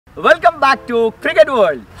Welcome back to Cricket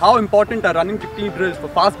World. How important are running technique drills for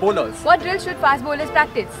fast bowlers? What drills should fast bowlers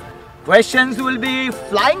practice? Questions will be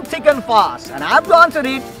flying thick and fast, and I have to answer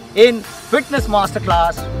it in Fitness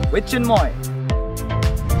Masterclass with Chinmoy.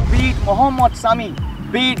 Be it Mohammad Sami,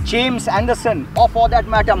 be it James Anderson, or for that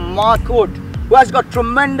matter Mark Wood, who has got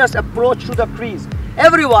tremendous approach to the crease.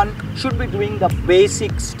 Everyone should be doing the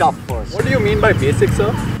basic stuff first. What do you mean by basic,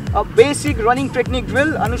 sir? A basic running technique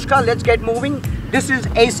drill. Anushka, let's get moving. This is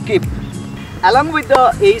A skip. Along with the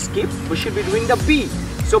A skip, we should be doing the B.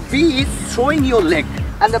 So B is throwing your leg.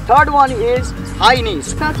 And the third one is high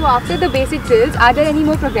knees. So after the basic drills, are there any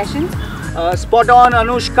more progressions? Spot on,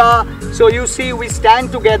 Anushka. So you see, we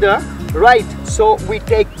stand together, right? So we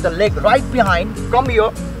take the leg right behind, come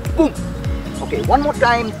here, boom. Okay, one more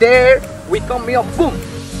time, there, we come here, boom.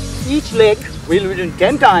 Each leg will be doing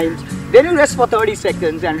 10 times. Then you rest for 30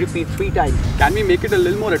 seconds and repeat 3 times. Can we make it a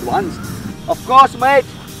little more advanced? Of course, mate.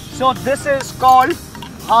 So this is called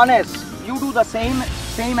harness. You do the same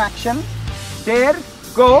action. There,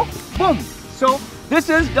 go, boom. So this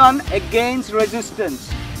is done against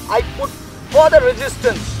resistance. I put further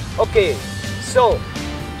resistance. Okay, so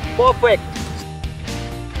perfect.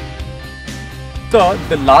 Sir,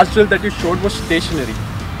 the last drill that you showed was stationary.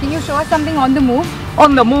 Can you show us something on the move?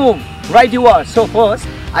 On the move, right you are. So first,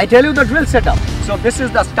 I tell you the drill setup. So this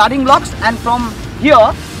is the starting blocks, and from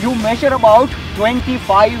here you measure about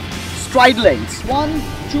 25 stride lengths. 1,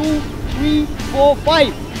 2, 3, 4,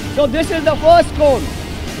 5. So this is the first cone.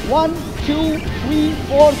 1, 2, 3,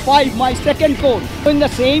 4, 5. My second cone. In the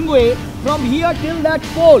same way, from here till that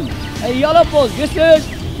pole, a yellow pole. This is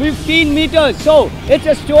 15 meters. So it's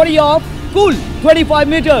a story of cool 25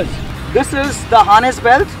 meters. This is the harness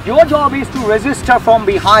belt. Your job is to resist her from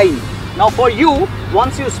behind. Now for you,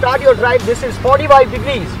 once you start your drive, this is 45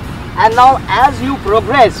 degrees. And now as you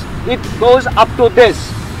progress, it goes up to this.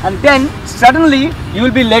 And then suddenly you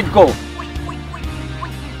will be let go.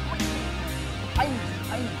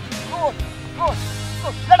 Go.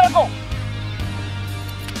 Let her go.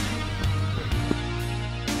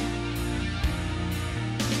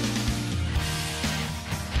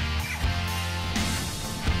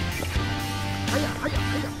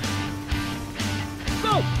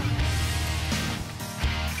 Go.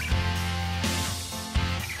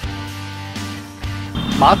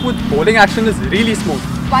 Mark Wood's bowling action is really smooth.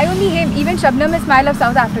 Why only him? Even Shabnam Ismail of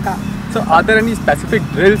South Africa. So are there any specific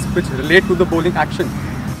drills which relate to the bowling action?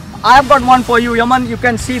 I have got one for you, Yaman. You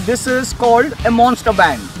can see this is called a monster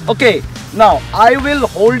band. Okay, now I will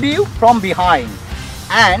hold you from behind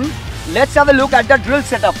and let's have a look at the drill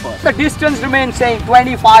setup first. The distance remains same,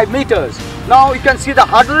 25 meters. Now you can see the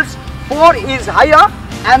hurdles, 4 is higher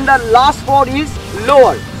and the last 4 is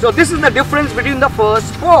lower. So this is the difference between the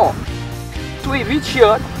first 4. So we reach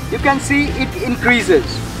here, you can see it increases.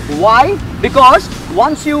 Why? Because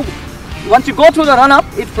once you go through the run-up,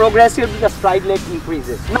 it progressively the stride leg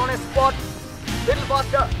increases. Now on a spot, little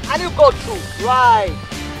faster, and you go through. Right.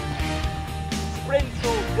 Sprint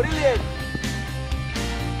through. Brilliant.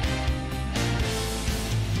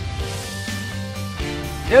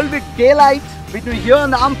 There will be daylight between here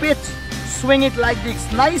and the armpits. Swing it like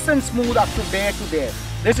this, nice and smooth up to there to there.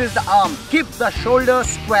 This is the arm. Keep the shoulders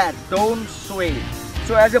square. Don't sway.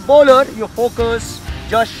 So as a bowler, your focus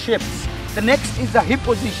just shifts. The next is the hip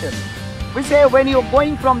position. We say when you're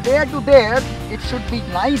going from there to there, it should be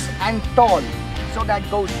nice and tall. So that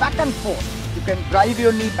goes back and forth. You can drive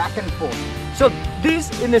your knee back and forth. So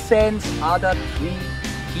these in a sense are the 3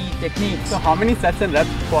 key techniques. So how many sets and reps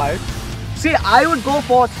required? See, I would go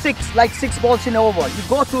for 6, like 6 balls in over. You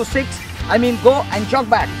go through 6, go and jog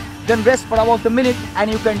back. Then rest for about a minute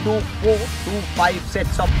and you can do 4 to 5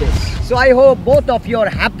 sets of this. So I hope both of you are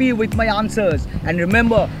happy with my answers. And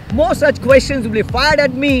remember, more such questions will be fired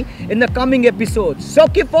at me in the coming episodes. So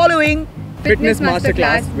keep following Fitness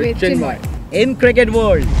Masterclass with Chinmoy in Cricket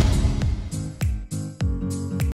World.